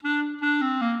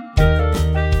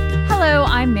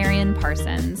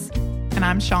Parsons. And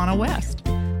I'm Shauna West.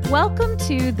 Welcome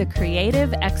to the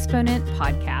Creative Exponent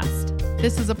Podcast.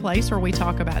 This is a place where we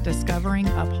talk about discovering,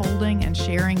 upholding, and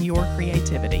sharing your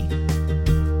creativity.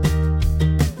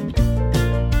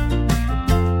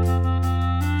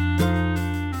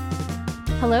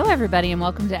 Hello, everybody, and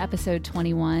welcome to episode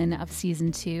 21 of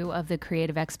season 2 of the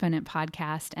Creative Exponent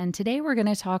Podcast. And today we're going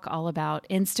to talk all about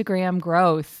Instagram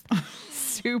growth.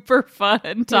 Super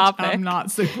fun topic. Which I'm not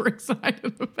super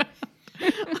excited about.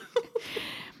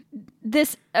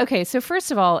 Okay, so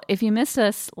first of all, if you missed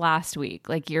us last week,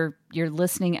 like you're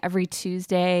listening every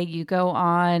Tuesday, you go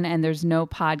on and there's no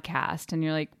podcast and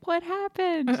you're like, what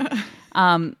happened?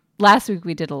 Last week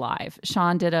we did a live.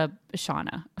 Shauna,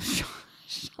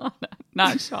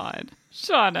 not Sean.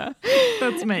 Shauna.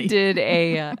 That's me. Did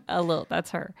a little,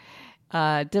 that's her.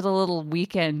 Did a little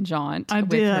weekend jaunt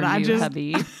with her new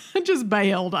hubby. I just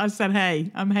bailed. I said,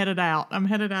 hey, I'm headed out. I'm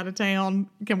headed out of town.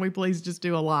 Can we please just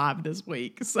do a live this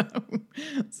week? So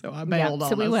I bailed on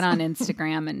So we us. went on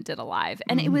Instagram and did a live.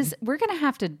 And we're going to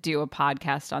have to do a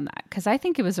podcast on that because I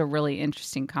think it was a really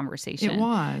interesting conversation. It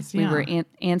was, We were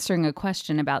answering a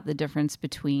question about the difference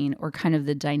between, or kind of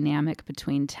the dynamic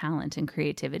between talent and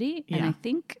creativity. And I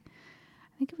think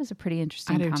it was a pretty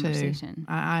interesting conversation. Too.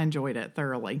 I enjoyed it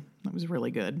thoroughly. It was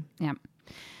really good. Yeah.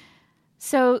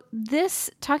 So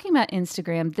talking about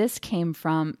Instagram, this came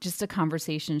from just a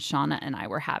conversation Shauna and I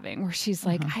were having where she's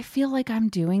like, I feel like I'm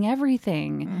doing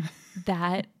everything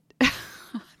that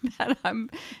that I'm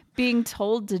being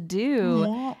told to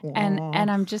do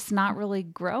and I'm just not really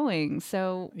growing.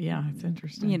 So yeah, it's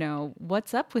interesting.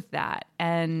 What's up with that?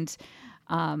 And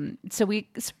so we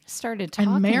started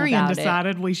talking and Marian about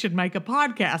decided we should make a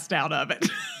podcast out of it.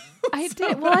 I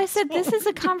did. Well, I said, this is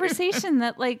a conversation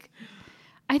that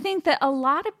I think that a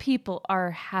lot of people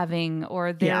are having,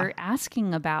 or they're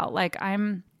asking about. Like,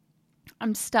 I'm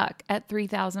stuck at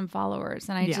 3,000 followers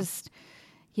and I just,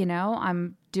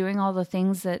 I'm doing all the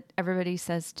things that everybody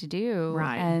says to do.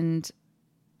 Right. And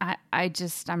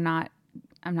I'm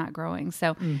not growing.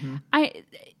 So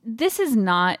this is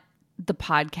not the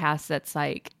podcast that's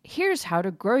like, here's how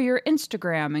to grow your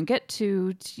Instagram and get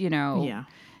to,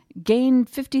 gain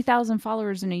 50,000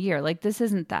 followers in a year. Like, this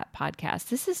isn't that podcast.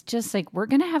 This is just like, we're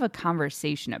going to have a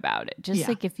conversation about it. Just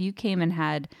like if you came and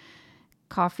had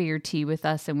coffee or tea with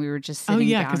us and we were just sitting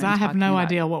down because I have no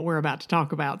idea what we're about to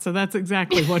talk about. So that's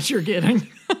exactly what you're getting.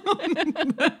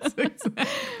 That's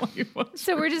exactly what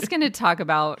So we're just going to talk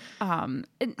about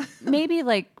maybe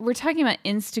like we're talking about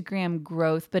Instagram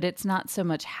growth, but it's not so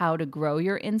much how to grow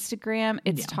your Instagram.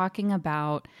 It's talking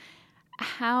about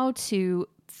how to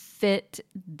fit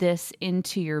this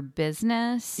into your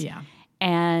business. Yeah.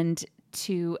 And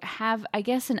to have, I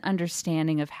guess, an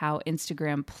understanding of how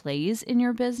Instagram plays in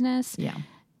your business. Yeah.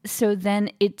 So then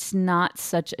it's not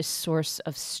such a source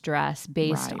of stress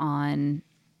based on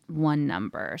one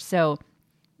number. So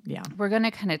we're going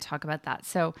to kind of talk about that.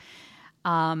 So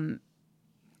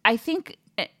I think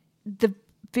the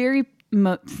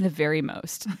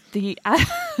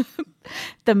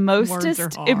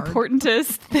mostest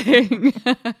importantest thing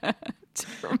to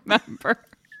remember.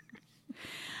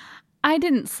 I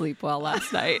didn't sleep well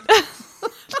last night.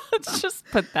 Let's just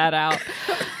put that out.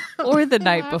 Or the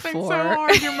night before. So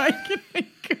hard you're making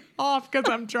me cough because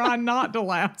I'm trying not to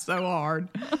laugh so hard.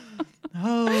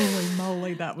 Holy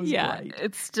moly, that was great.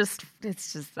 It's just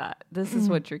that. This is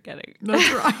what you're getting.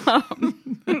 That's right.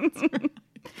 That's right.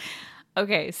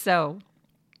 Okay, so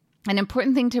an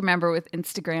important thing to remember with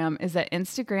Instagram is that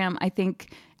Instagram, I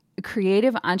think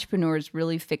creative entrepreneurs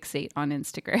really fixate on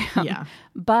Instagram. Yeah.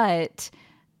 But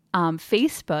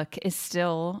Facebook is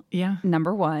still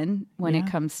number one when it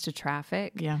comes to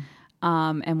traffic. Yeah.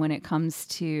 And when it comes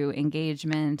to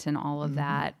engagement and all of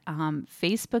that.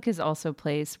 Facebook is also a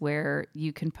place where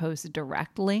you can post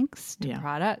direct links to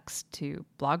products, to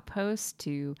blog posts,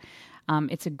 to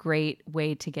it's a great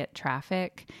way to get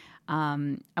traffic.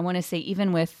 I want to say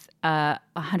even with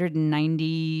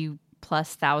 190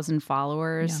 plus thousand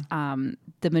followers,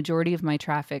 the majority of my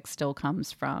traffic still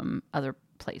comes from other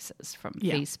places, from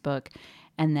Facebook.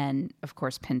 And then, of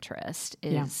course, Pinterest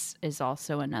is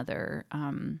also another,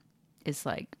 is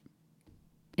like,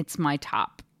 it's my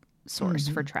top source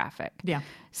for traffic. Yeah.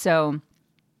 So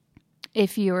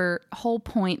if your whole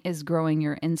point is growing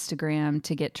your Instagram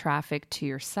to get traffic to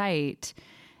your site,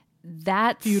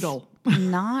 that's futile.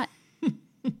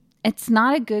 It's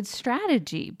not a good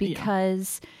strategy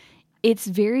because it's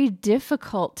very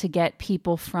difficult to get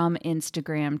people from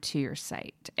Instagram to your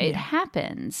site. It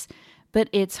happens, but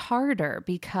it's harder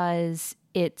because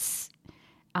it's,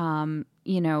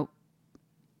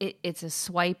 it's a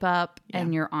swipe up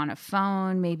and you're on a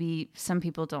phone. Maybe some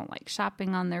people don't like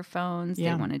shopping on their phones.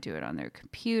 They want to do it on their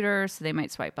computer. So they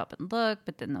might swipe up and look,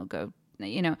 but then they'll go,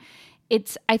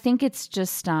 I think it's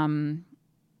just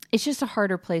a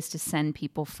harder place to send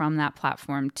people from that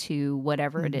platform to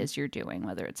whatever it is you're doing,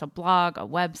 whether it's a blog, a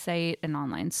website, an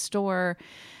online store,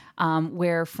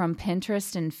 where from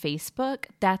Pinterest and Facebook,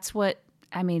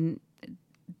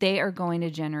 they are going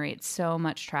to generate so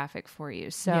much traffic for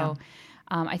you. So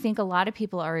I think a lot of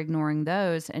people are ignoring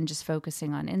those and just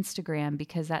focusing on Instagram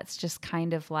because that's just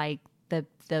kind of like the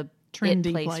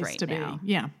trendy place place right to now.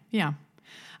 be. Yeah.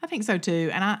 I think so too.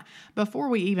 And before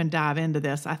we even dive into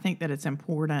this, I think that it's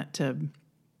important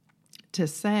to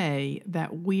say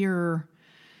that we're,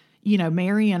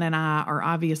 Marian and I are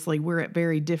obviously, we're at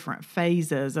very different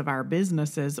phases of our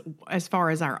businesses as far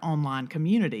as our online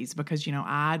communities, because,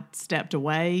 I stepped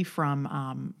away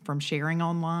from sharing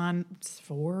online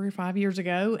 4 or 5 years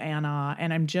ago, and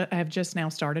have just now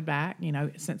started back,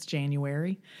 since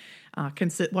January,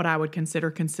 what I would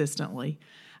consider consistently.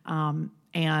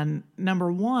 And number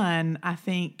one, I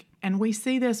think, and we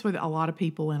see this with a lot of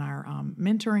people in our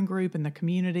mentoring group and the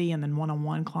community and then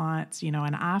one-on-one clients, and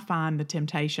I find the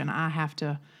temptation I have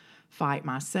to fight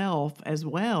myself as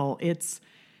well. It's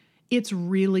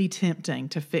really tempting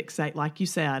to fixate, like you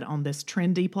said, on this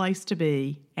trendy place to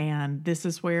be. And this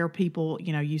is where people,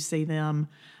 you see them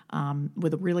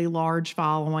with really large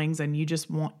followings, and you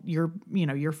just want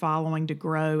your following to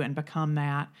grow and become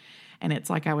that. And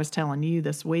it's like I was telling you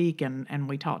this week, and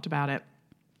we talked about it,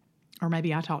 or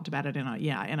maybe I talked about it in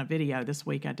a video this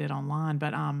week I did online.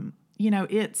 But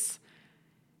it's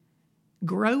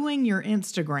growing your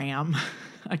Instagram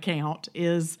account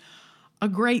is a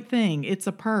great thing. It's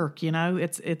a perk,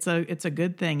 It's a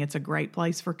good thing. It's a great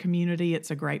place for community. It's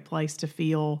a great place to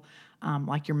feel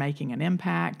like you're making an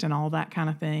impact and all that kind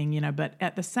of thing, But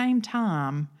at the same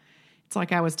time, it's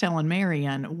like I was telling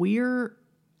Marian,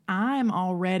 I'm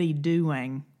already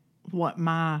doing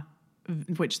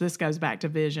which this goes back to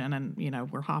vision, and,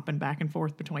 we're hopping back and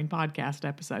forth between podcast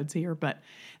episodes here, but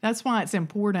that's why it's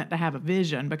important to have a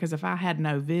vision, because if I had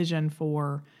no vision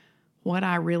for what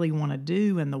I really want to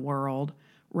do in the world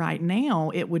right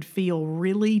now, it would feel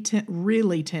really,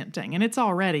 really tempting. And it's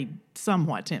already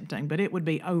somewhat tempting, but it would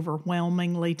be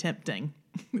overwhelmingly tempting.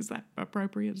 Is that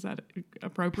appropriate? Is that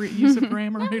appropriate use of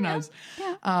grammar? Who knows?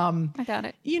 Yeah. I got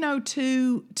it.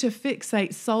 To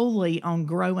fixate solely on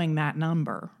growing that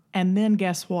number. And then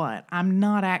guess what? I'm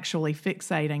not actually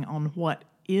fixating on what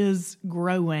is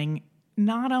growing,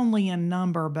 not only in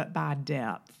number, but by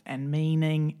depth and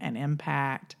meaning and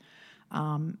impact,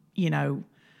 and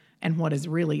what is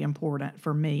really important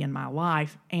for me in my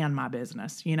life and my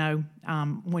business.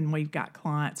 When we've got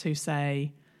clients who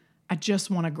say, I just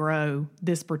want to grow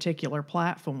this particular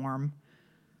platform.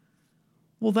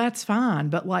 Well, that's fine,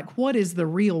 but what is the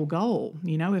real goal?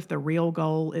 If the real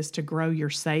goal is to grow your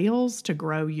sales, to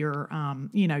grow your,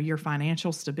 your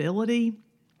financial stability,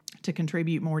 to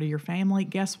contribute more to your family,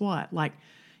 guess what?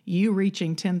 You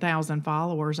reaching 10,000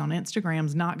 followers on Instagram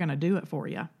is not going to do it for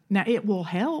you. Now, it will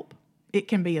help. It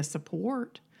can be a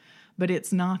support, but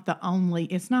it's not the only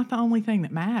thing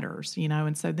that matters,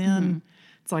 And so then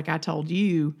it's like I told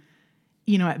you,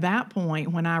 at that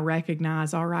point when I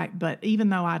recognize, all right, but even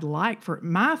though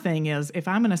my thing is, if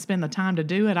I'm going to spend the time to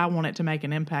do it, I want it to make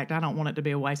an impact. I don't want it to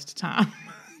be a waste of time.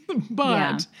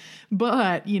 But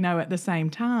at the same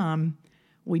time,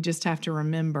 we just have to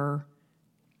remember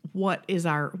what is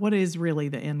really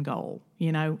the end goal,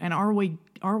 and are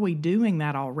we doing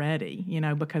that already?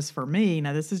 Because for me,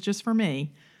 now this is just for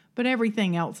me, but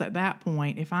everything else at that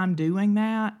point, if I'm doing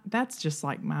that, that's just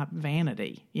like my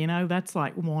vanity, that's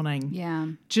like wanting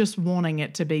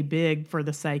it to be big for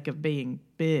the sake of being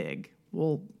big.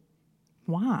 Well,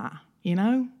 why?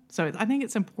 So I think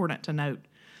it's important to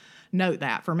note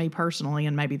that for me personally,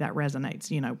 and maybe that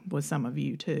resonates, with some of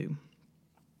you too.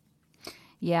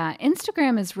 Yeah,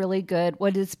 Instagram is really good.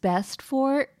 What it's best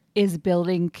for is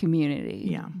building community.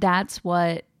 Yeah. That's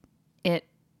where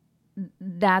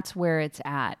it's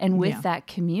at. And with that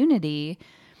community,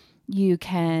 you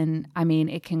can,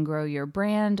 it can grow your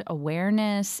brand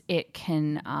awareness. It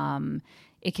can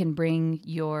bring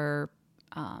your,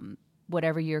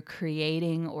 whatever you're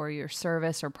creating or your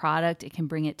service or product, it can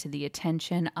bring it to the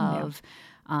attention of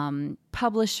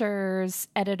publishers,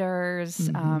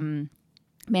 editors,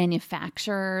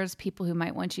 manufacturers, people who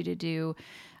might want you to do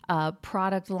a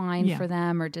product line for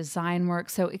them or design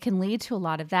work. So it can lead to a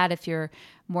lot of that. If you're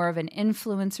more of an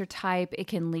influencer type, it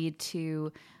can lead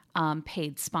to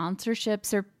paid sponsorships.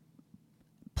 There are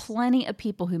plenty of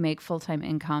people who make full-time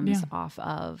incomes off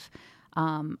of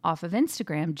off of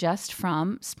Instagram just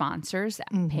from sponsors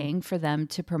paying for them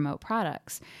to promote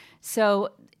products. So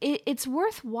it's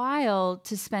worthwhile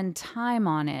to spend time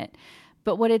on it.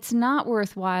 But what it's not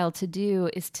worthwhile to do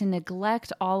is to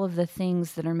neglect all of the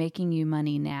things that are making you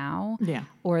money now,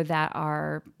 or that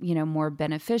are, more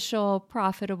beneficial,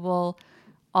 profitable,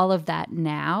 all of that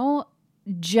now,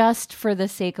 just for the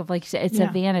sake of, like you said, it's a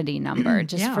vanity number,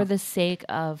 just for the sake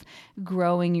of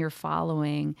growing your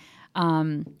following.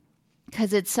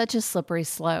 Because it's such a slippery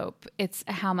slope. It's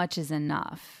how much is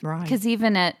enough. Right. Because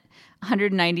even at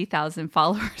 190,000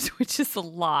 followers, which is a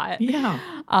lot. Yeah.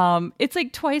 It's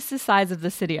like twice the size of the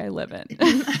city I live in.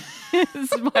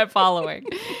 This is my following.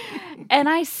 And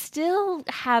I still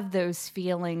have those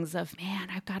feelings of, man,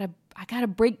 I gotta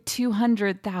break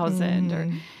 200,000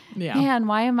 or man,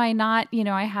 why am I not,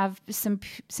 I have some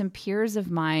peers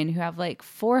of mine who have like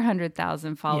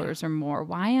 400,000 followers or more.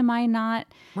 Why am I not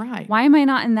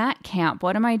in that camp?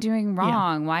 What am I doing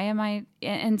wrong? Why am I?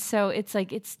 And so it's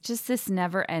like, it's just this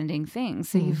never ending thing.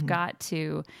 So you've got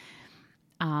to,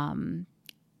 and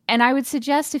I would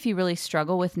suggest if you really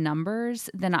struggle with numbers,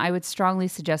 then I would strongly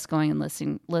suggest going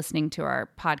and listening to our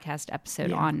podcast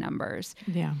episode on numbers.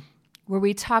 Yeah. Where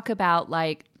we talk about,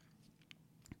 like,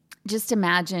 just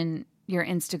imagine your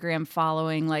Instagram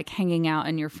following, like, hanging out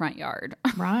in your front yard.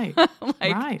 Right.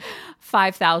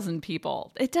 5,000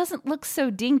 people. It doesn't look so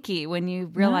dinky when you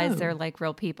realize they're like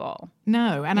real people.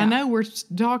 No. And I know we're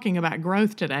talking about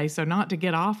growth today, so not to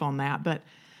get off on that, but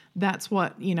that's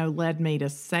what, led me to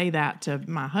say that to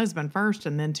my husband first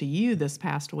and then to you this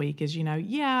past week is,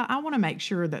 I want to make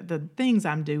sure that the things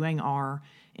I'm doing are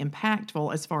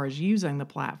impactful as far as using the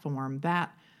platform.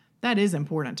 That is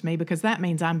important to me because that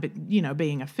means I'm,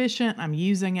 being efficient. I'm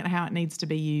using it how it needs to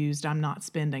be used. I'm not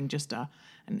spending just an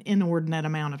inordinate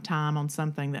amount of time on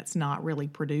something that's not really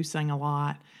producing a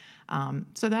lot.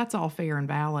 So that's all fair and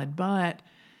valid. But,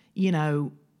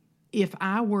 if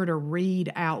I were to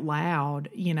read out loud,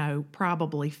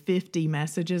 probably 50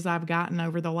 messages I've gotten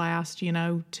over the last,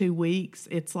 2 weeks,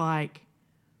 it's like,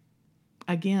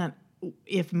 again,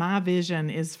 if my vision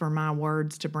is for my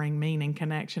words to bring meaning,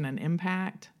 connection, and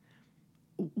impact,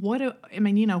 what do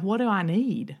I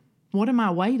need? What am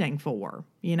I waiting for?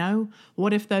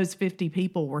 What if those 50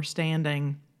 people were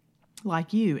standing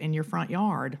like you in your front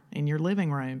yard, in your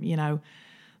living room?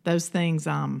 Those things,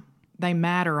 they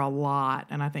matter a lot.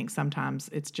 And I think sometimes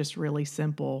it's just really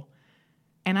simple.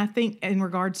 And I think in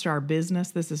regards to our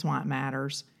business, this is why it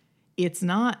matters. It's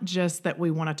not just that we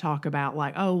want to talk about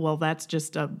like, oh, well, that's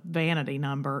just a vanity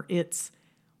number. It's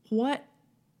what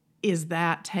is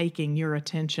that taking your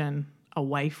attention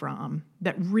away from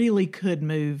that really could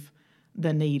move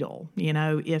the needle?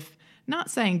 If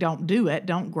not saying don't do it,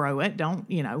 don't grow it, don't,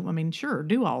 sure,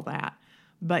 do all that.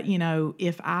 But,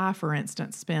 if I, for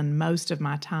instance, spend most of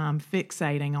my time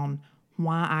fixating on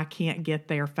why I can't get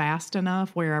there fast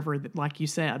enough, wherever, like you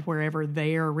said, wherever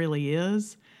there really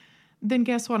is, then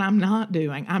guess what I'm not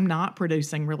doing? I'm not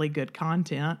producing really good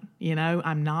content.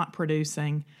 I'm not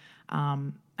producing,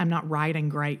 I'm not writing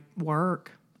great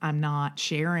work. I'm not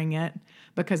sharing it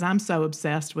because I'm so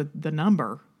obsessed with the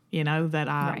number, that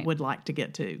I would like to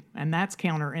get to. And that's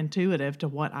counterintuitive to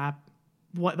what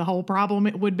the whole problem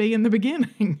it would be in the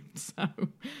beginning. So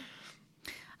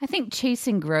I think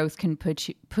chasing growth can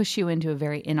push you into a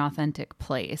very inauthentic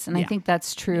place. And I think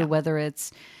that's true whether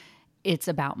it's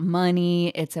about money,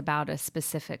 it's about a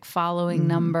specific following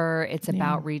number, it's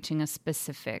about reaching a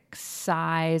specific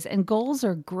size. And goals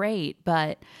are great,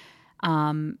 but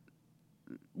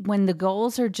when the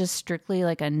goals are just strictly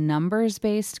like a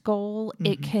numbers-based goal,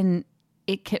 it can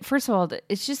first of all,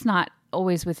 it's just not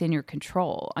always within your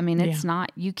control. I mean, it's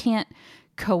not, you can't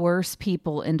coerce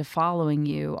people into following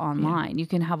you online. You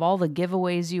can have all the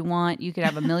giveaways you want. You could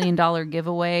have $1 million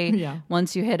giveaway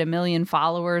once you hit 1 million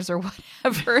followers or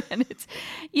whatever. And it's,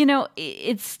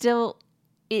 it's still,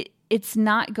 it's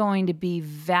not going to be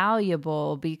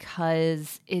valuable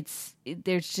because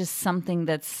there's just something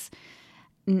that's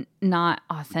not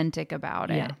authentic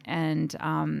about it. And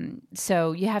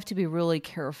so you have to be really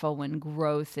careful when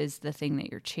growth is the thing that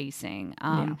you're chasing.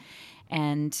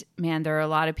 And man, there are a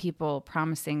lot of people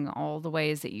promising all the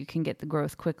ways that you can get the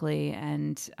growth quickly.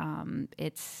 And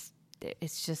it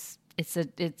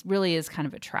really is kind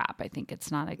of a trap. I think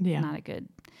it's not a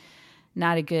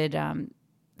good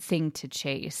thing to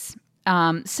chase.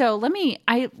 So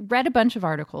I read a bunch of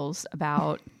articles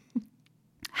about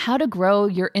how to grow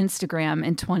your Instagram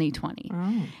in 2020.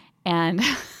 And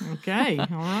Okay. All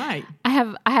right. I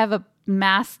have a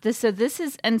mass. This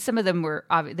is, and some of them were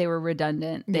they were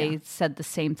redundant. They said the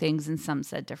same things, and some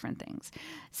said different things.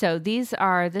 So this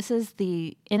is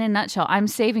the, in a nutshell. I'm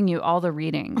saving you all the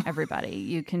reading, everybody.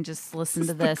 You can just listen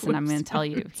to this, and I'm going to tell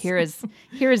you here is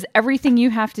everything you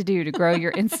have to do to grow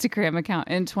your Instagram account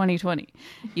in 2020.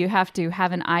 You have to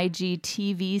have an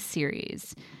IGTV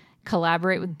series,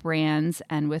 collaborate with brands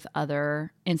and with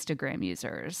other Instagram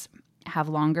users. Have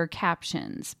longer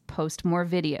captions, post more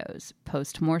videos,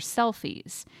 post more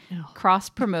selfies,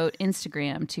 cross-promote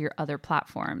Instagram to your other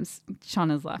platforms.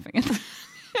 Shauna's laughing at that.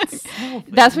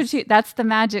 That's the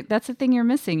magic. That's the thing you're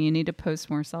missing. You need to post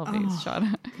more selfies,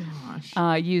 Shauna.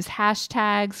 Gosh. Use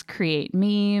hashtags, create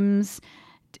memes.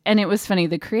 And it was funny.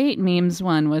 The create memes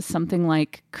one was something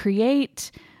like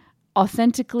create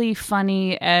authentically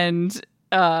funny and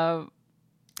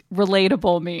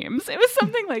relatable memes. It was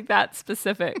something like that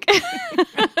specific. Okay.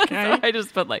 So I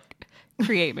just put like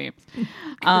create memes.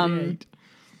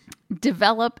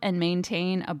 Develop and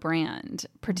maintain a brand.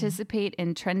 Participate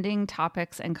in trending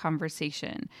topics and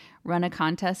conversation. Run a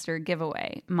contest or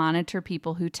giveaway. Monitor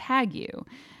people who tag you.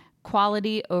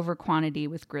 Quality over quantity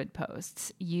with grid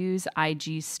posts. Use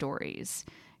IG stories.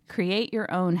 Create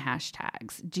your own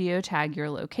hashtags. Geotag your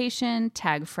location.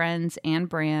 Tag friends and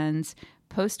brands.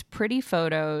 Post pretty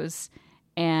photos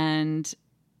and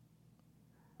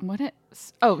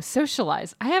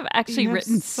socialize. I have actually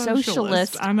written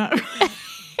socialist. I know.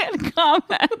 And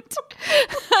comment.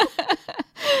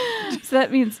 So that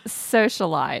means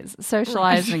socialize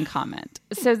and comment.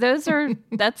 So that's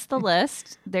the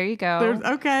list. There you go.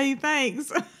 Okay,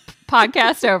 thanks.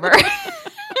 Podcast over.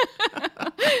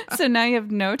 So now you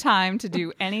have no time to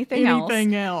do anything else.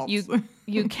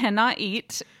 You cannot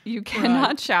eat. You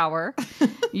cannot shower.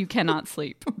 You cannot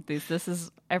sleep. This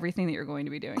is everything that you're going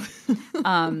to be doing.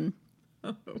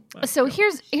 So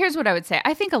here's what I would say.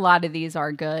 I think a lot of these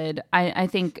are good. I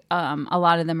think a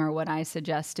lot of them are what I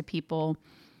suggest to people.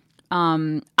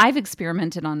 I've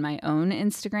experimented on my own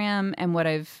Instagram, and what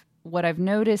I've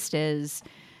noticed is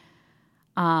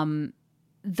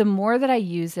the more that I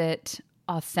use it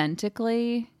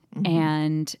authentically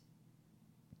and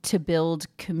to build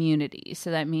community.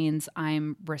 So that means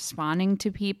I'm responding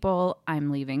to people,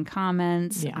 I'm leaving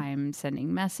comments, I'm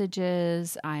sending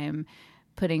messages, I'm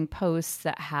putting posts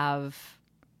that have,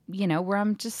 where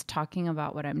I'm just talking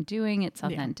about what I'm doing. It's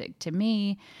authentic to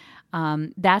me.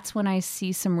 That's when I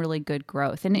see some really good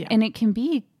growth. And it can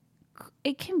be,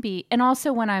 and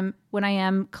also when I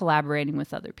am collaborating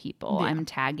with other people, I'm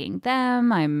tagging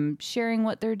them, I'm sharing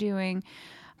what they're doing.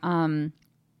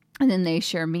 And then they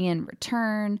share me in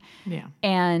return. Yeah.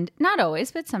 And not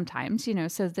always, but sometimes,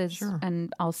 so there's,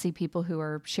 and I'll see people who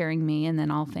are sharing me and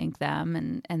then I'll thank them,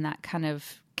 and that kind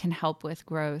of can help with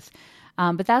growth.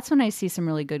 But that's when I see some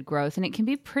really good growth, and it can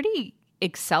be pretty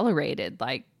accelerated,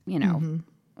 like, 1,000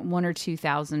 or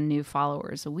 2,000 new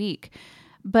followers a week.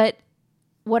 But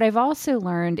what I've also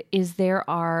learned is there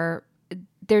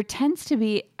tends to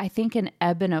be, I think, an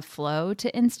ebb and a flow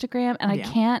to Instagram.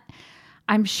 And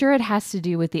I'm sure it has to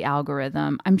do with the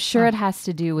algorithm. I'm sure it has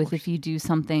to do with if you do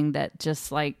something that just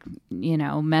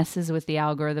messes with the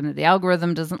algorithm, that the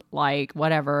algorithm doesn't like,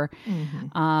 whatever.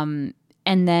 And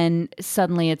then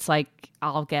suddenly it's like,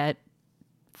 I'll get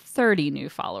 30 new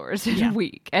followers in a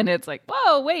week. And it's like,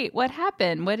 whoa, wait, what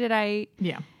happened? Where did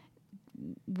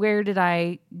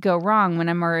I go wrong when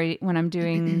I'm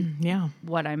doing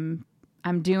what I'm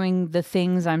doing the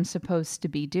things I'm supposed to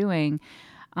be doing.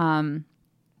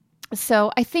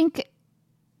 So I think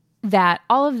that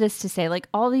all of this to say, like,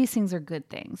 all these things are good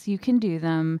things. You can do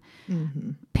them,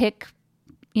 pick,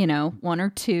 one or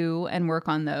two and work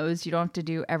on those. You don't have to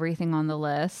do everything on the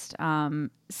list.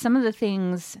 Some of the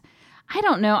things, I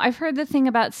don't know. I've heard the thing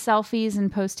about selfies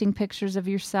and posting pictures of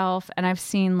yourself, and I've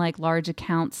seen like large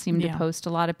accounts seem to post a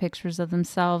lot of pictures of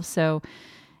themselves. So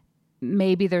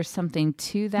maybe there's something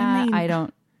to that. I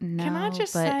don't know. Can I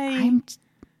just say...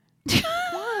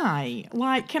 Why?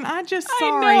 Like, can I just,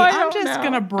 I'm just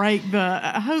going to break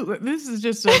this is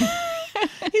just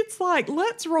it's like,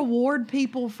 let's reward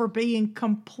people for being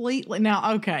completely,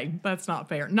 now, okay, that's not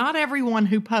fair. Not everyone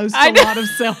who posts a lot of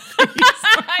selfies.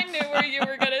 I knew where you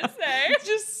were going to say.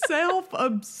 Just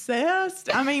self-obsessed.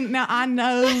 I mean, now I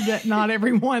know that not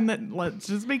everyone let's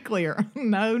just be clear,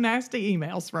 no nasty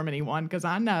emails from anyone, because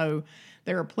I know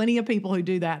there are plenty of people who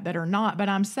do that are not, but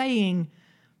I'm saying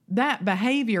that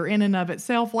behavior in and of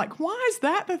itself, like, why is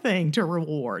that the thing to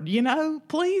reward?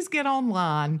 Please get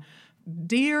online.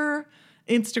 Dear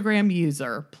Instagram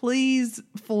user, please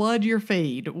flood your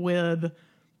feed with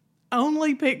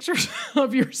only pictures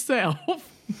of yourself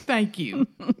Thank you.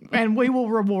 And we will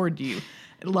reward you.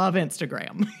 Love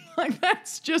Instagram. Like,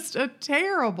 that's just a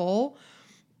terrible,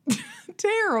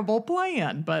 terrible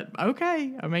plan. But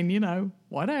okay. I mean,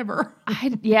 whatever.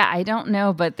 I don't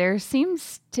know, but there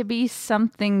seems to be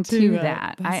something to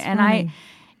that. That's funny.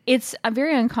 It's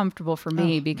very uncomfortable for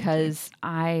me because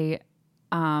I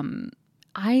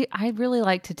really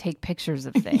like to take pictures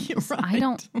of things. Right. I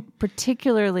don't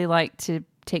particularly like to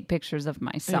take pictures of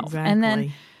myself. Exactly. And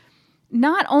then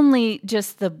not only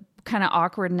just the kind of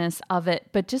awkwardness of it,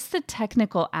 but just the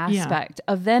technical aspect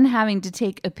of then having to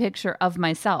take a picture of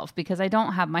myself, because I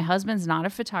don't have, my husband's not a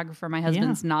photographer. My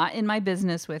husband's not in my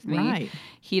business with me. Right.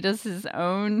 He does his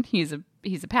own, he's a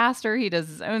pastor. He does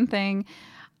his own thing.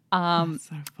 That's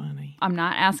so funny. I'm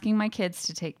not asking my kids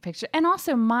to take pictures. And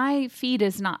also, my feed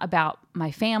is not about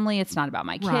my family. It's not about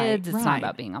my kids. It's not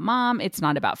about being a mom. It's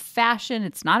not about fashion.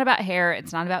 It's not about hair.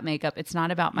 It's not about makeup. It's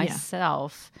not about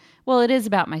myself. Well, it is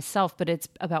about myself, but it's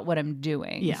about what I'm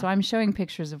doing. Yeah. So I'm showing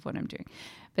pictures of what I'm doing.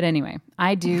 But anyway,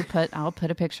 I'll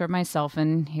put a picture of myself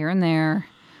in here and there.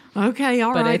 Okay,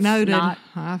 all But right, it's noted. not-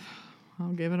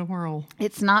 I'll give it a whirl.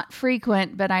 It's not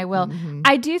frequent, but I will.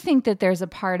 I do think that there's a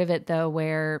part of it, though,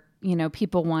 where,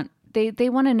 people want, they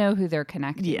want to know who they're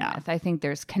connecting with. I think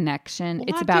there's connection. Well,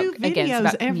 it's I about, do videos again, it's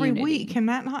about every community. week. Can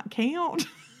that not count?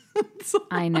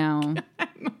 I know. Can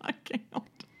that not count?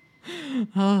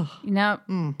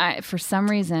 For some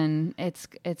reason, it's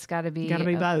got to be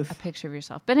both. a picture of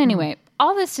yourself. But anyway,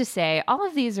 all this to say, all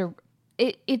of these are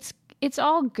it's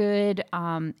all good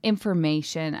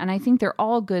information, and I think they're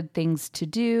all good things to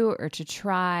do or to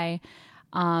try.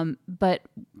 But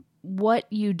what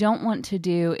you don't want to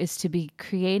do is to be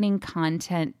creating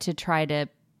content to try to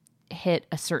hit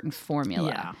a certain formula.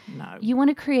 Yeah, no. You want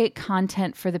to create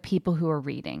content for the people who are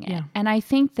reading it. Yeah. And I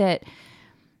think that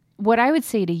what I would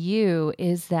say to you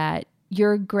is that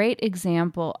you're a great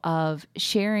example of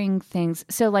sharing things.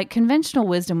 So like conventional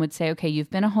wisdom would say, okay, you've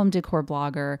been a home decor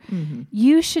blogger. Mm-hmm.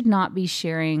 You should not be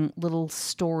sharing little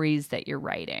stories that you're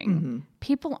writing. Mm-hmm.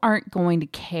 People aren't going to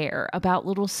care about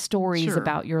little stories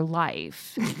about your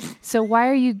life. So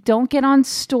don't get on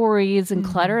stories and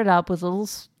clutter it up with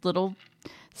little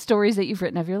stories that you've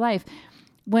written of your life.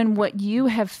 When what you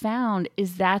have found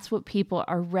is that's what people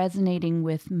are resonating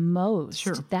with most.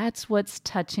 Sure. That's what's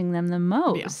touching them the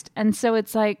most. Yeah. And so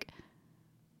it's like,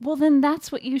 well, then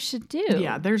that's what you should do.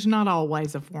 Yeah, there's not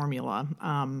always a formula.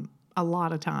 A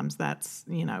lot of times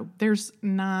there's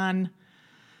 9,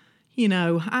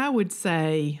 I would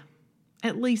say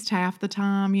at least half the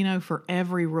time, for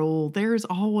every rule, there's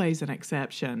always an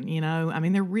exception, I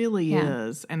mean, there really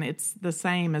is. And it's the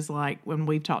same as like when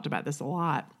we've talked about this a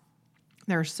lot.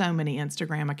 There are so many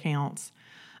Instagram accounts,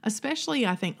 especially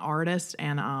I think artists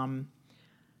and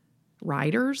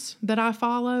writers that I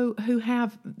follow who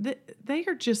have, they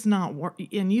are just not,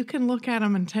 and you can look at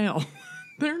them and tell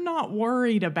they're not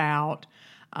worried about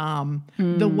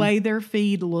the way their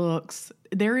feed looks.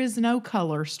 There is no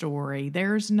color story.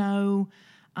 There's no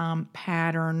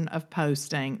pattern of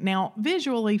posting. Now,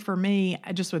 visually for me,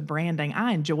 just with branding,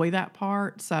 I enjoy that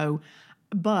part.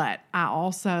 But I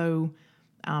also...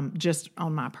 just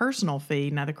on my personal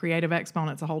feed, now the Creative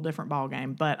Exponent's a whole different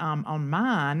ballgame, but on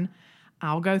mine,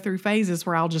 I'll go through phases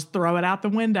where I'll just throw it out the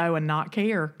window and not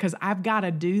care because I've got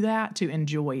to do that to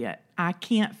enjoy it. I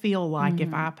can't feel like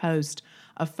if I post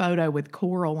a photo with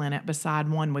coral in it beside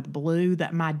one with blue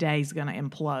that my day's going to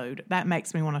implode. That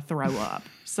makes me want to throw up.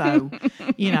 So,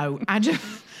 I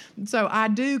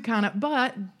do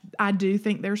but I do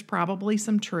think there's probably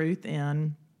some truth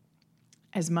in,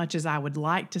 as much as I would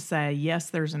like to say, yes,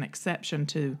 there's an exception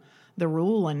to the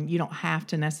rule and you don't have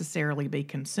to necessarily be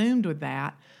consumed with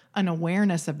that, an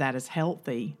awareness of that is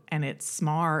healthy and it's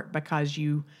smart because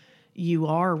you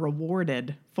are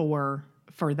rewarded for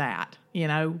that,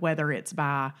 whether it's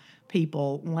by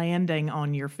people landing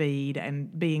on your feed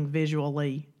and being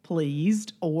visually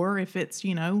pleased, or if it's,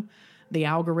 the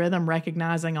algorithm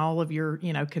recognizing all of your,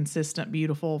 consistent,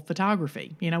 beautiful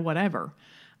photography, whatever.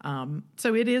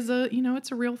 So it is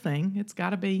it's a real thing. It's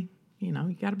got to be, you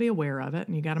got to be aware of it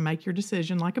and you got to make your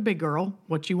decision like a big girl,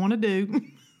 what you want to do,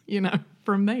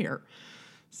 from there.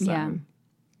 So, yeah.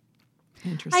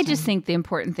 Interesting. I just think the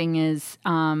important thing is,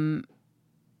 and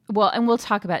we'll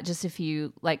talk about just a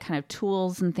few like kind of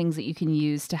tools and things that you can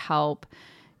use to help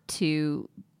to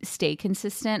stay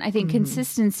consistent. I think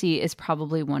consistency is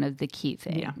probably one of the key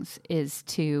things is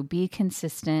to be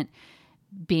consistent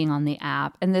being on the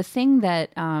app. And the thing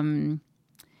that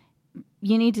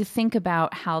you need to think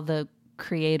about how the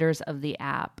creators of the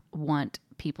app want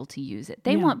people to use it.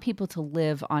 They want people to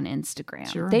live on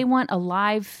Instagram. Sure. They want a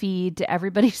live feed to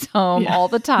everybody's home all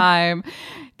the time,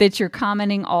 that you're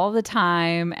commenting all the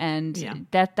time. And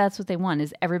that's what they want,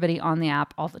 is everybody on the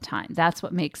app all the time. That's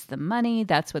what makes them money.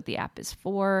 That's what the app is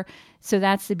for. So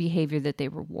that's the behavior that they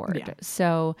reward. Yeah.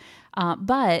 So,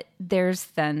 but there's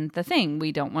then the thing,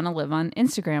 we don't want to live on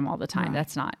Instagram all the time.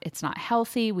 Right. It's not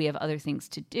healthy. We have other things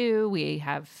to do. We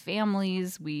have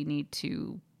families. We need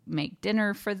to make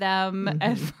dinner for them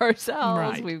and for ourselves.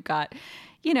 Right. We've got,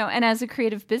 and as a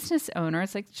creative business owner,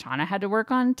 it's like Shauna had to work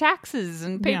on taxes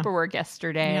and paperwork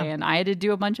yesterday, and I had to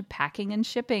do a bunch of packing and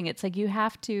shipping. It's like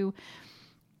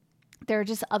there are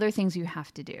just other things you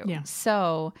have to do. Yeah.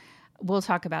 So we'll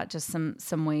talk about just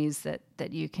some ways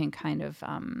that you can kind of,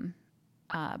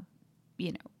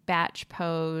 batch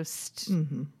post,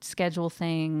 schedule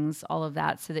things, all of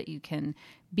that, so that you can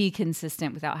be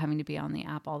consistent without having to be on the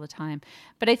app all the time.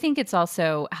 But I think it's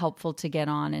also helpful to get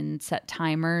on and set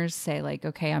timers, say like,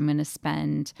 okay, I'm going to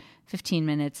spend 15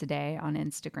 minutes a day on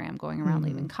Instagram going around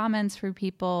leaving comments for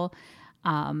people,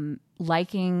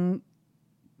 liking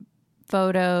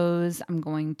photos. I'm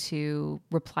going to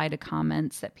reply to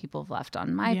comments that people have left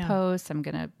on my posts. I'm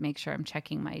going to make sure I'm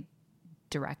checking my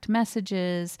direct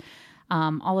messages,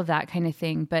 all of that kind of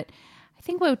thing. But I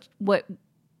think what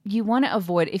you want to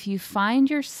avoid, if you find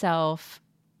yourself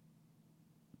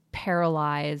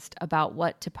paralyzed about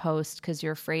what to post because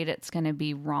you're afraid it's going to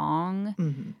be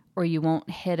wrong or you won't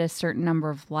hit a certain number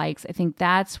of likes, I think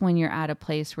that's when you're at a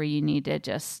place where you need to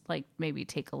just like maybe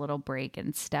take a little break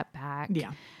and step back.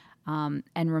 Yeah. And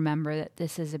remember that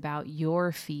this is about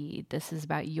your feed. This is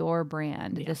about your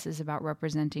brand. Yeah. This is about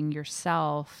representing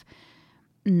yourself,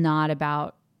 not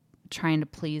about trying to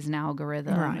please an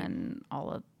algorithm and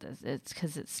all of this. It's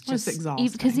because it's just exhausting.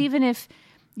 Because even if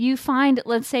you find,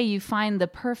 let's say you find the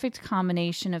perfect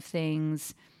combination of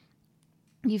things,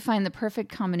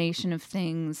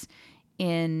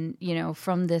 in,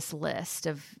 from this list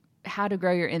of how to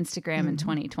grow your Instagram in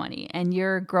 2020, and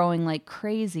you're growing like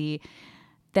crazy,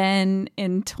 then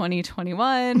in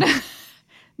 2021,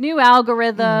 new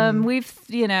algorithm,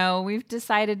 we've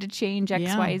decided to change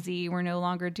XYZ. We're no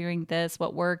longer doing this.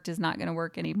 What worked is not going to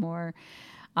work anymore.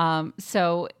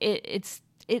 So it's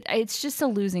just a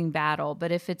losing battle.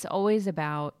 But if it's always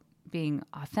about being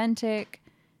authentic,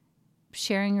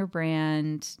 sharing your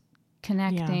brand,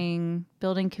 connecting,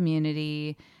 building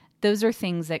community, those are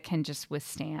things that can just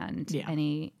withstand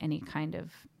any kind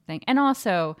of thing. And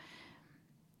also,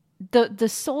 the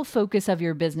sole focus of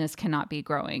your business cannot be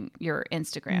growing your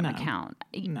Instagram account.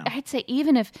 No. I'd say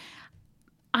even if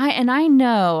I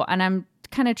know, and I'm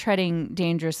kind of treading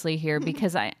dangerously here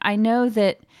because I know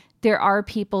that there are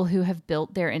people who have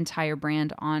built their entire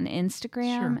brand on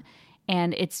Instagram. Sure.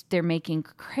 And they're making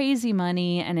crazy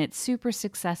money and it's super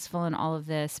successful and all of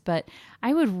this. But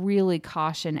I would really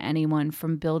caution anyone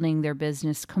from building their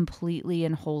business completely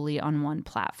and wholly on one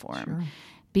platform,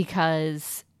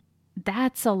 because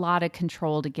that's a lot of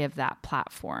control to give that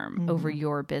platform over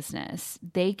your business.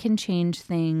 They can change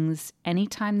things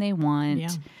anytime they want. Yeah.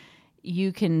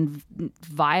 You can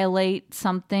violate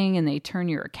something and they turn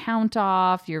your account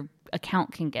off. Your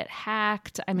account can get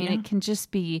hacked. I mean, it can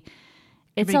just be...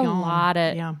 It's a lot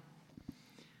of,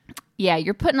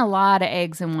 you're putting a lot of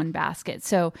eggs in one basket.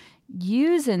 So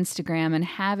use Instagram and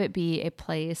have it be a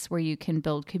place where you can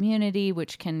build community,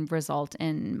 which can result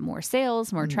in more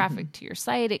sales, more traffic to your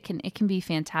site. It can be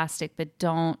fantastic, but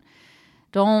don't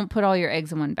put all your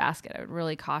eggs in one basket. I would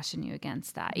really caution you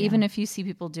against that. Yeah. Even if you see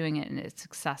people doing it and it's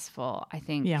successful, I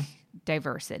think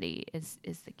diversity is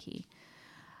the key.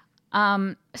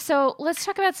 So let's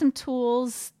talk about some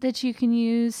tools that you can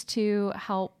use to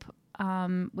help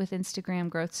with Instagram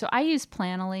growth. So I use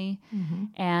Planoly,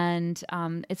 and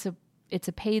it's a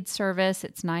paid service.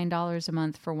 It's $9 a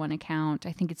month for one account.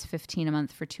 I think it's $15 a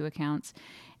month for two accounts.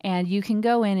 And you can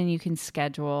go in and you can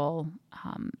schedule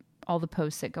all the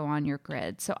posts that go on your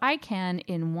grid. So I can,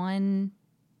 in one,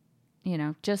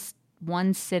 just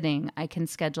one sitting, I can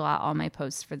schedule out all my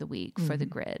posts for the week for the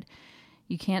grid.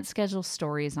 You can't schedule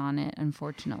stories on it,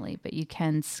 unfortunately, but you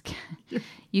can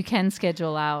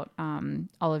schedule out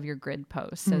all of your grid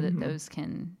posts so that those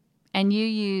can. And you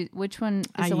use, which one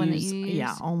is the one that you use?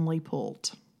 Yeah, Only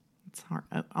Pult. It's hard.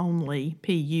 Only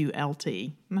Pult.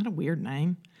 Isn't that a weird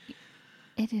name?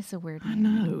 It is a weird name. I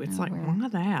know. It's like, why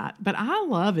that? But I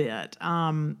love it.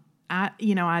 I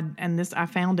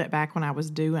found it back when I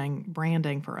was doing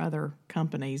branding for other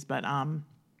companies, but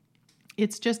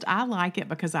it's just, I like it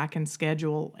because I can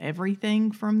schedule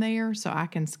everything from there. So I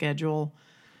can schedule,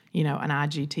 an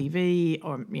IGTV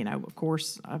or, of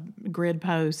course, a grid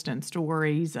post and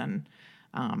stories and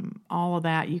all of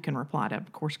that. You can reply to,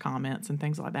 of course, comments and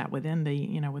things like that within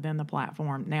the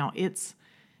platform. Now it's,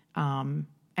 and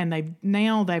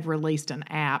they've released an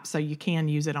app, so you can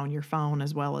use it on your phone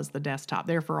as well as the desktop.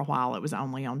 There for a while, it was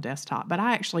only on desktop, but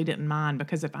I actually didn't mind,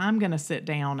 because if I'm going to sit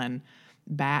down and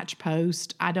batch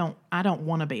post, I don't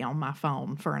want to be on my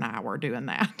phone for an hour doing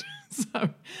that. So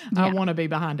I want to be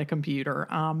behind a computer.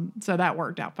 So that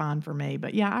worked out fine for me.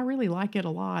 But yeah, I really like it a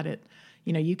lot.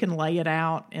 You can lay it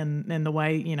out in the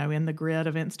way, in the grid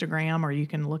of Instagram, or you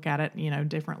can look at it,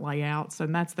 different layouts.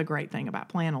 And that's the great thing about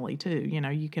Planoly too.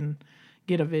 You can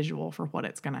get a visual for what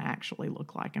it's going to actually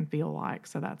look like and feel like.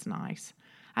 So that's nice.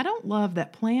 I don't love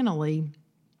that Planoly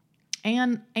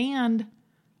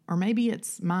or maybe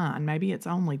it's mine, maybe it's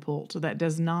only Pult, that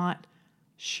does not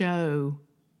show.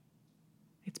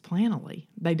 It's Planoly.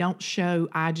 They don't show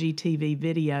IGTV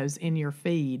videos in your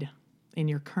feed, in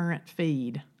your current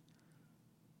feed.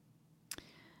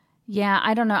 Yeah,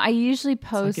 I don't know. I usually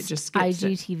post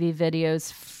IGTV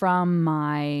videos from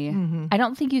my... I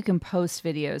don't think you can post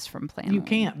videos from Planoly. You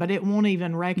can't, but it won't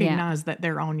even recognize that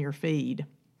they're on your feed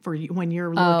for you when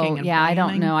you're looking and planning. I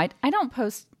don't know. I don't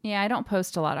post... Yeah, I don't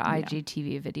post a lot of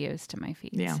IGTV videos to my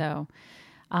feed. Yeah. So,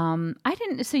 I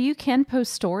didn't... So you can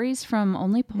post stories from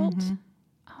Only Pult? Mm-hmm.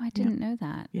 Oh, I didn't know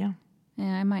that. Yeah.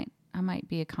 Yeah, I might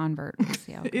be a convert. We'll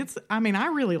see how it goes. I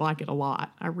really like it a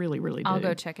lot. I really, really do. I'll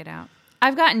go check it out.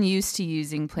 I've gotten used to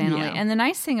using Planoly. Yeah. And the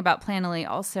nice thing about Planoly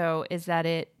also is that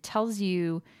it tells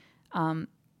you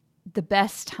the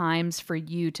best times for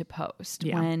you to post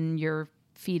when your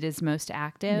feed is most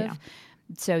active. Yeah.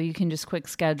 So you can just quick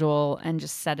schedule and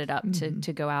just set it up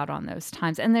to go out on those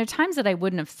times. And there are times that I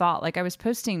wouldn't have thought. Like I was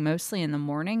posting mostly in the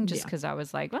morning just because I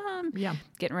was like, well, I'm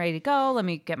getting ready to go. Let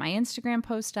me get my Instagram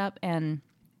post up. And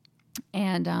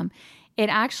it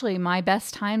actually, my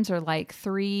best times are like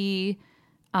 3,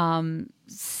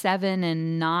 7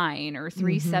 and 9 or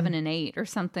 3, 7 and 8 or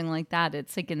something like that.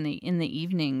 It's like in the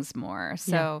evenings more.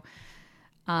 So,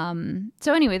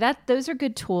 so anyway, those are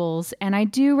good tools. And I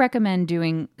do recommend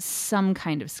doing some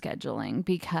kind of scheduling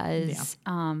because,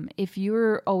 if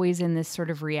you're always in this sort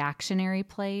of reactionary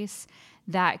place,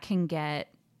 that can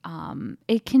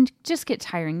it can just get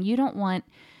tiring. You don't want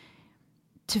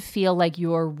to feel like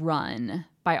you're run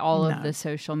by all of the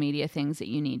social media things that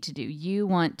you need to do. You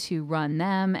want to run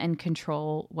them and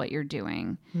control what you're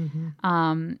doing.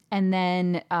 Mm-hmm. And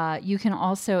then you can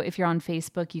also, if you're on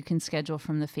Facebook, you can schedule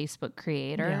from the Facebook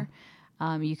creator.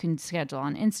 Yeah. You can schedule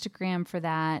on Instagram for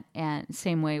that. And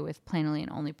same way with Planoly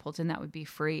and Only Pult, and that would be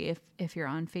free if you're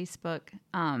on Facebook.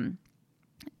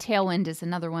 Tailwind is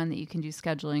another one that you can do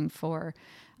scheduling for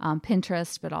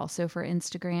Pinterest, but also for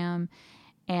Instagram.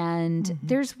 And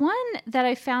there's one that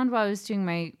I found while I was doing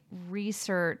my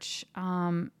research.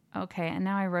 Okay, and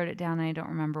now I wrote it down and I don't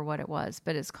remember what it was,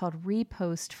 but it's called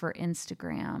Repost for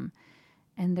Instagram.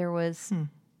 And there was,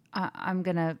 I'm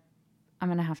gonna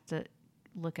have to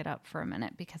look it up for a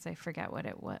minute because I forget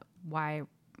why I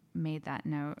made that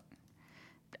note.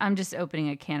 I'm just opening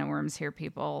a can of worms here,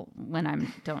 people, when I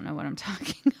don't know what I'm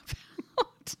talking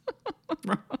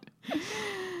about.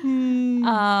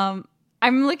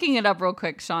 I'm looking it up real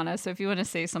quick, Shauna, so if you want to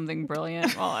say something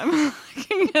brilliant while I'm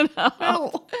looking it up.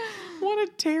 Oh, what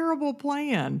a terrible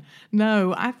plan.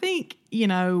 No, I think,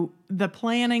 the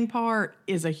planning part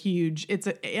is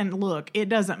and look, it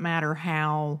doesn't matter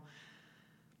how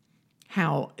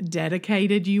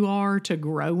dedicated you are to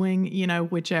growing,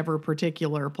 whichever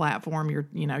particular platform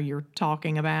you're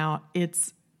talking about.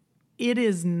 It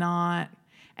is not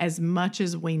as much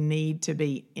as we need to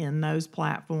be in those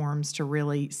platforms to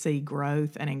really see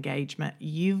growth and engagement.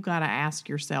 You've got to ask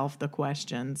yourself the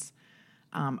questions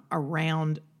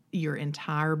around your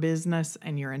entire business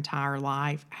and your entire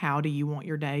life. How do you want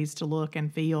your days to look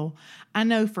and feel? I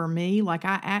know for me, I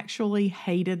actually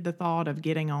hated the thought of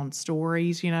getting on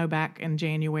stories, back in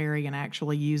January and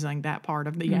actually using that part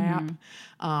of the app.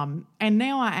 And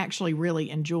now I actually really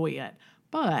enjoy it.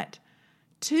 But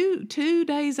two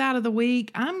days out of the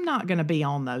week, I'm not going to be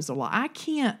on those a lot. I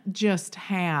can't just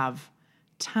have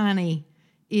tiny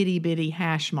itty bitty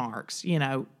hash marks,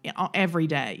 every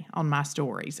day on my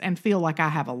stories and feel like I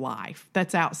have a life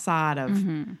that's outside of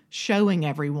showing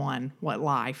everyone what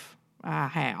life I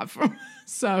have.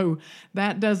 So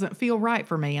that doesn't feel right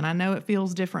for me. And I know it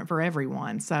feels different for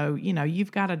everyone. So,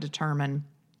 you've got to determine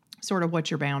sort of what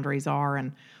your boundaries are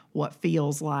and what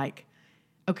feels like,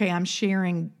 okay, I'm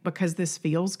sharing because this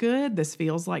feels good. This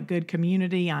feels like good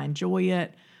community. I enjoy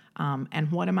it.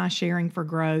 And what am I sharing for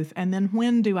growth? And then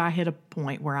when do I hit a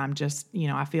point where I'm just,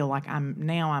 I feel like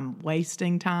I'm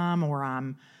wasting time or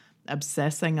I'm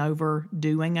obsessing over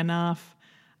doing enough?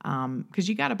 Because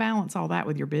you got to balance all that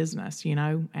with your business,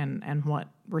 and what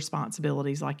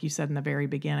responsibilities, like you said in the very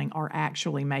beginning, are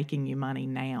actually making you money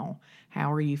now.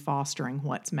 How are you fostering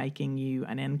what's making you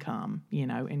an income,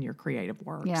 in your creative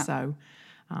work? Yeah. So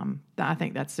I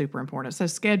think that's super important. So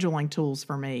scheduling tools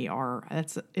for me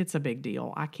it's a big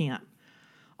deal. I can't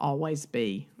always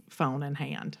be phone in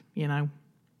hand,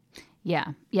 Yeah.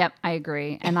 Yep. I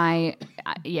agree. And I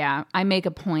make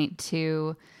a point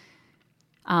to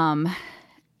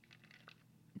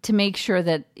make sure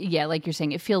that, like you're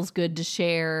saying, it feels good to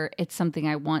share. It's something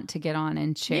I want to get on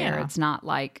and share. Yeah. It's not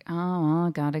like,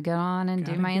 I got to get on and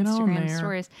do my get on Instagram there.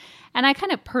 stories. And I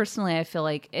kind of personally, I feel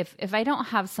like if I don't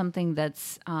have something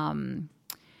that's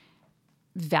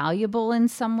valuable in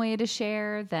some way to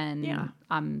share, then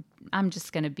I'm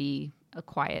just going to be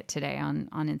quiet today on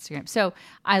Instagram. So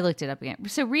I looked it up again.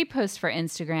 So repost for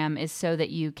Instagram is so that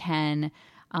you can,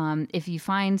 if you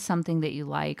find something that you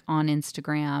like on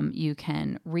Instagram, you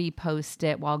can repost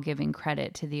it while giving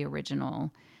credit to the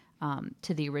original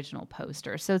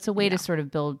poster. So it's a way to sort of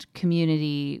build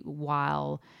community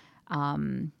while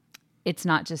it's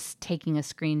not just taking a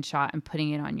screenshot and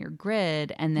putting it on your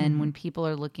grid. And then when people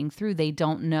are looking through, they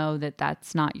don't know that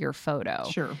that's not your photo.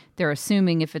 Sure. They're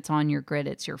assuming if it's on your grid,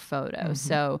 it's your photo.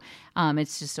 So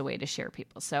it's just a way to share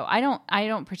people. So I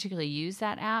don't particularly use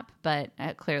that app, but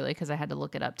clearly because I had to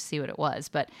look it up to see what it was.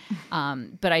 But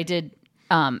I did.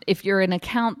 If you're an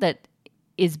account that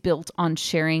is built on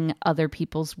sharing other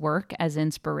people's work as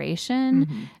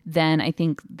inspiration, then I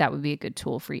think that would be a good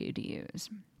tool for you to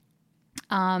use.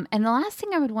 And the last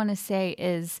thing I would want to say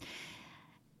is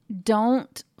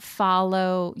don't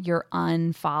follow your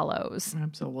unfollows.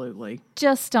 Absolutely.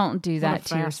 Just don't do that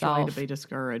to yourself. Way to be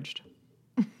discouraged.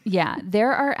 Yeah.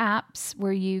 There are apps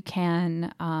where you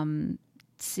can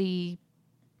see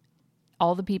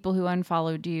all the people who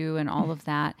unfollowed you and all of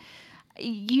that.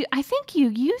 I think you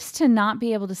used to not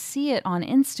be able to see it on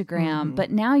Instagram,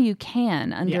 but now you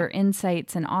can. Under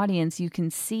Insights and Audience, you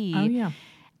can see. Oh, yeah.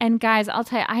 And guys, I'll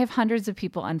tell you, I have hundreds of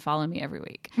people unfollow me every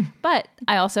week, but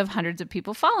I also have hundreds of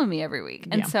people follow me every week.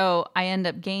 And so I end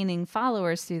up gaining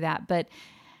followers through that. But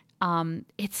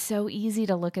it's so easy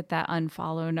to look at that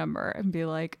unfollow number and be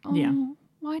like,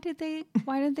 why did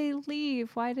they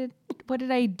leave? What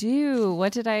did I do?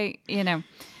 What did I,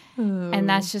 and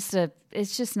that's just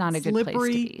it's just not a good place to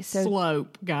be. So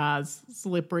slope, guys,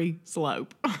 slippery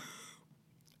slope.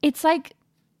 It's like,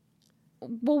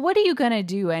 well, what are you going to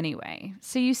do anyway?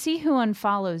 So you see who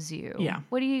unfollows you. Yeah.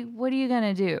 What are you going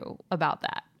to do about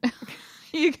that?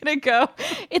 You're going to go,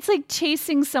 it's like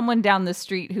chasing someone down the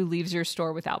street who leaves your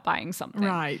store without buying something.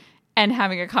 Right. And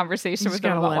having a conversation with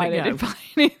them about why they didn't buy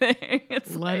anything.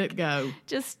 It's let it go.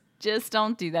 Just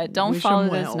don't do that. Don't follow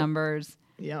those numbers.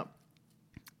 Yep.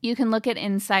 You can look at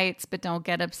insights, but don't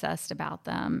get obsessed about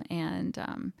them. And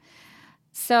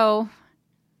so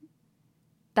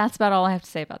that's about all I have to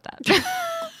say about that.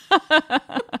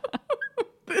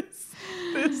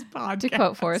 This podcast. To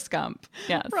quote Forrest Gump.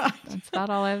 Yes. Right. That's about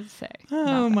all I have to say.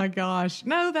 Oh my gosh.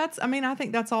 No, I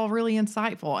think that's all really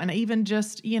insightful. And even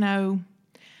just,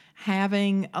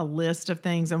 having a list of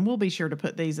things, and we'll be sure to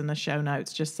put these in the show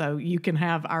notes just so you can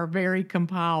have our very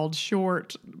compiled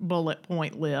short bullet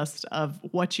point list of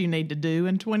what you need to do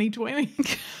in 2020.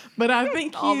 But I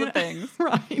think all the things.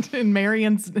 Right. In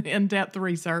Marion's in-depth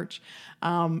research.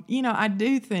 I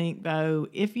do think, though,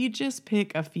 if you just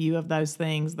pick a few of those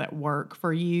things that work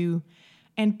for you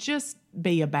and just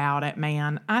be about it,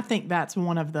 man, I think that's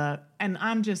one of and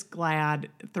I'm just glad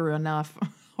through enough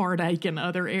heartache in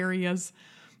other areas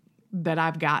that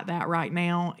I've got that right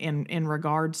now in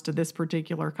regards to this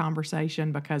particular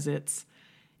conversation, because it's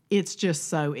just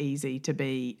so easy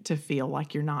to feel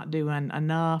like you're not doing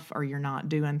enough or you're not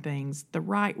doing things the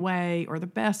right way or the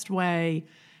best way.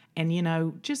 And,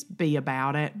 just be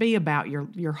about it. Be about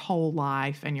your whole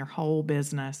life and your whole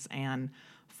business, and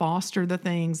foster the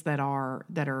things that are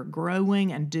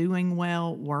growing and doing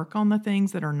well. Work on the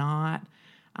things that are not.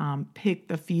 Pick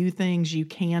the few things you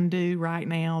can do right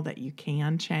now that you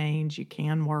can change, you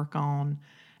can work on.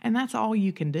 And that's all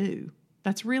you can do.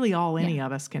 That's really all any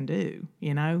of us can do,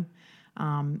 and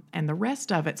the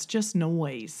rest of it's just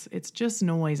noise. It's just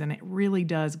noise, and it really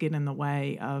does get in the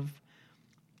way of,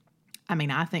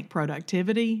 I think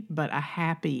productivity, but a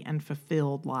happy and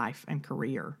fulfilled life and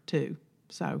career too.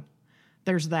 So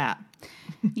there's that.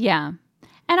 Yeah.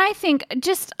 And I think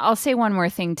I'll say one more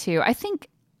thing too. I think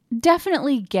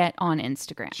definitely get on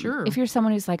Instagram. Sure. If you're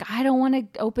someone who's like, I don't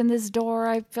want to open this door,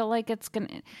 I feel like it's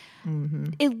going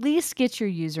to, at least get your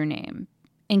username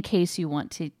in case you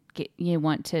want to be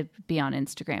on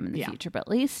Instagram in the future, but at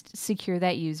least secure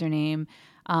that username.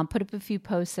 Put up a few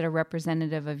posts that are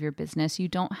representative of your business. You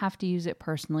don't have to use it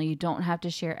personally. You don't have to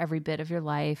share every bit of your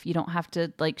life. You don't have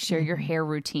to like share your hair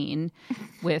routine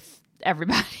with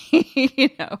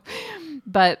everybody,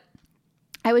 But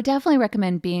I would definitely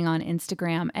recommend being on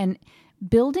Instagram, and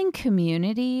building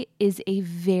community is a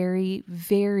very,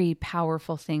 very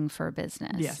powerful thing for a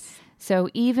business. Yes. So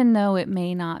even though it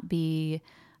may not be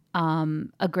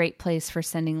a great place for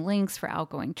sending links for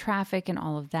outgoing traffic and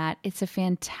all of that, it's a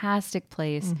fantastic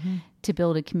place to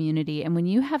build a community. And when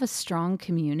you have a strong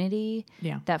community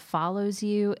that follows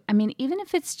you, I mean, even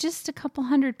if it's just a couple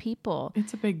hundred people,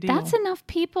 it's a big deal. That's enough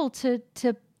people to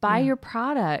buy your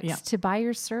products, to buy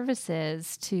your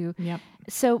services,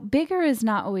 so bigger is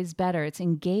not always better. It's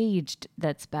engaged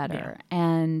that's better.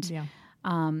 And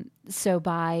so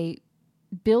by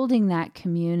building that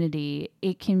community,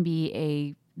 it can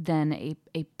be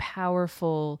a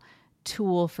powerful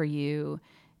tool for you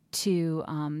to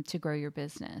grow your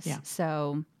business. Yeah.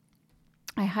 So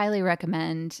I highly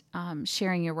recommend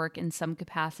sharing your work in some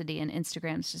capacity, and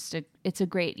Instagram's it's a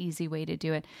great, easy way to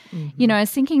do it. I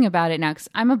was thinking about it now because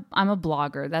I'm a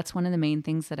blogger. That's one of the main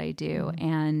things that I do.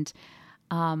 And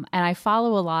I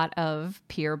follow a lot of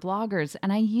peer bloggers,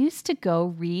 and I used to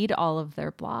go read all of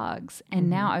their blogs. And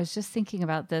now I was just thinking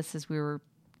about this as we were,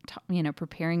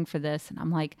 preparing for this. And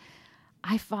I'm like,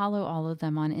 I follow all of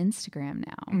them on Instagram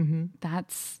now.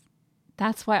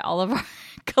 That's why all of our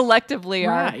collectively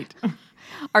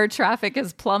our traffic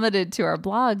has plummeted to our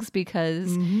blogs,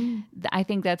 because I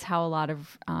think that's how a lot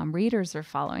of readers are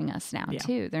following us now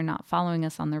too. They're not following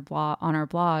us on our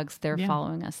blogs. They're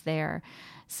following us there.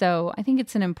 So I think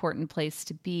it's an important place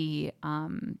to be.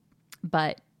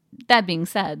 But that being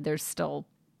said, there's still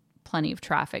plenty of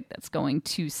traffic that's going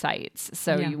to sites.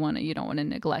 So you don't want to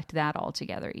neglect that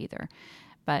altogether either.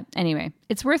 But anyway,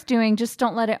 it's worth doing. Just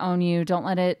don't let it own you. Don't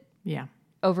let it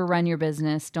overrun your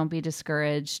business. Don't be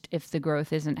discouraged if the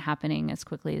growth isn't happening as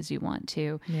quickly as you want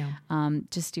to.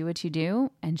 Just do what you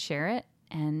do and share it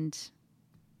and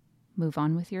move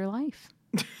on with your life.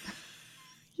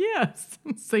 Yes.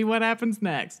 See what happens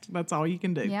next. That's all you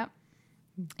can do. Yep.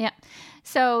 Yeah.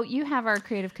 So you have our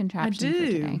creative contraption for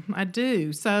today. I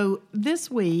do. So this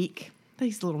week,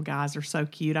 these little guys are so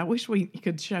cute. I wish we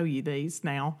could show you these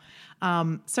now.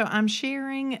 So I'm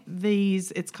sharing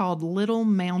these. It's called Little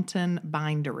Mountain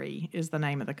Bindery is the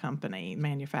name of the company,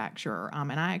 manufacturer.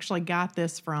 And I actually got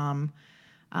this from,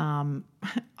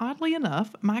 oddly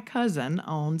enough, my cousin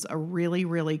owns a really,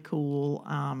 really cool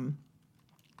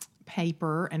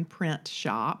paper and print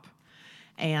shop.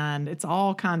 And it's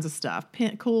all kinds of stuff,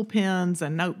 cool pens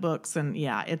and notebooks. And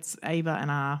it's Ava and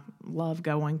I love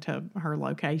going to her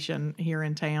location here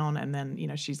in town. And then,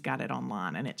 she's got it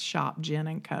online, and it's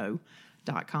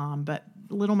shopjenandco.com. But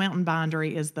Little Mountain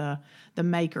Bindery is the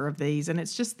maker of these. And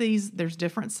it's just there's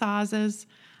different sizes.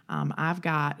 I've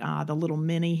got the little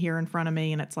mini here in front of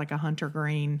me, and it's like a hunter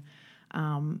green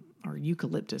or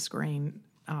eucalyptus green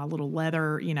little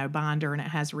leather, binder, and it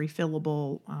has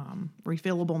refillable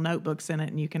notebooks in it,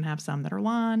 and you can have some that are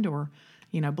lined or,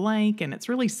 blank, and it's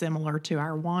really similar to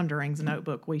our Wanderings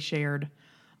notebook we shared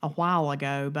a while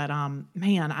ago. But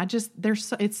man,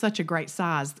 it's such a great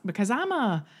size, because I'm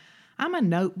a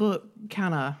notebook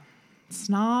kind of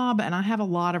snob, and I have a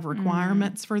lot of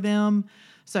requirements for them.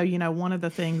 So, one of the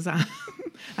things I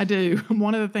do,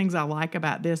 one of the things I like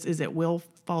about this is it will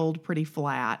fold pretty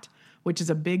flat, which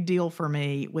is a big deal for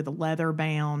me with leather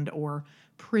bound or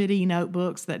pretty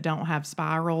notebooks that don't have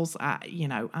spirals.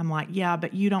 I'm like,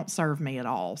 but you don't serve me at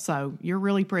all. So you're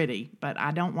really pretty, but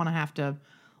I don't want to have to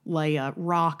lay a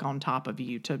rock on top of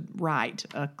you to write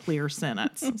a clear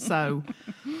sentence. So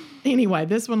anyway,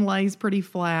 this one lays pretty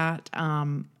flat.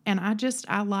 And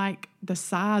I like the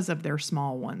size of their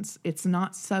small ones. It's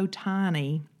not so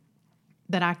tiny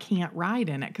that I can't write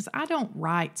in it, because I don't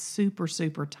write super,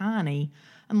 super tiny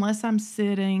unless I'm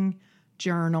sitting,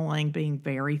 journaling, being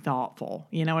very thoughtful.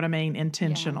 You know what I mean?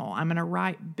 Intentional. Yeah. I'm going to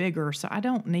write bigger, so I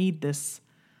don't need this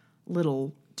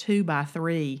little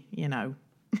 2x3,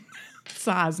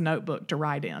 size notebook to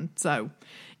write in. So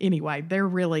anyway, they're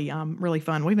really, really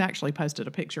fun. We've actually posted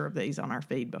a picture of these on our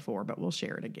feed before, but we'll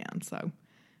share it again. So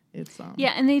it's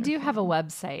and they do have a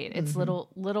website. It's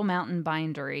Little Mountain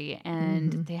Bindery,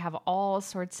 and they have all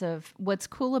sorts of. What's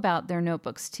cool about their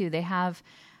notebooks too, they have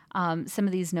some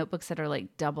of these notebooks that are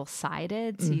like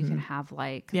double-sided, so you can have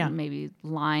maybe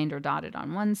lined or dotted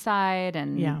on one side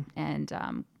and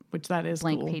which that is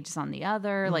blank cool. pages on the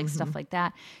other, like stuff like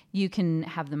that. You can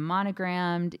have them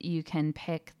monogrammed. You can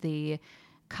pick the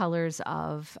colors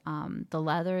of the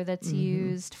leather that's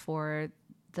used for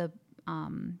the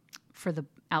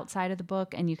outside of the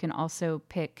book, and you can also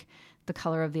pick the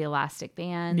color of the elastic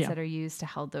bands that are used to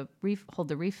hold the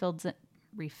refills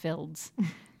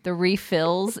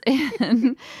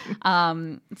in.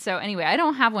 So anyway, I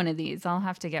don't have one of these. I'll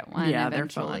have to get one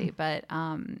eventually. But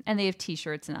and they have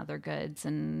T-shirts and other goods,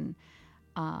 and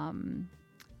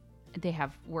they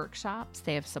have workshops.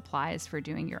 They have supplies for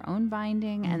doing your own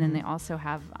binding, and then they also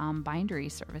have bindery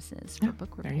services for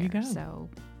book repair. There you go. So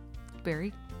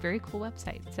very, very cool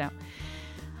website. So.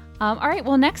 All right.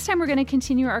 Well, next time we're going to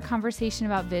continue our conversation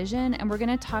about vision, and we're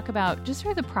going to talk about just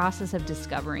sort of the process of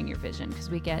discovering your vision, because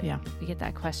we get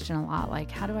that question a lot. Like,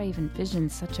 how do I even vision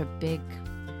such a big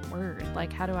word?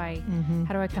 Like, how do I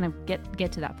kind of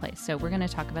get to that place? So we're going to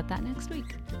talk about that next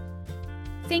week.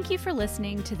 Thank you for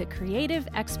listening to the Creative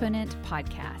Exponent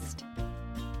podcast.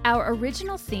 Our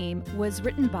original theme was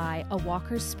written by A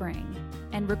Walker's Spring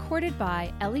and recorded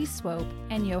by Ellie Swope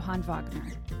and Johann Wagner.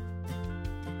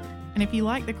 And if you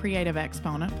like The Creative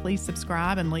Exponent, please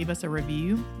subscribe and leave us a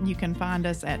review. You can find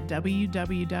us at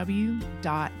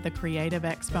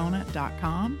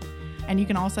www.thecreativeexponent.com. And you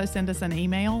can also send us an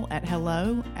email at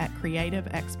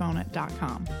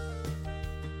hello@creativeexponent.com.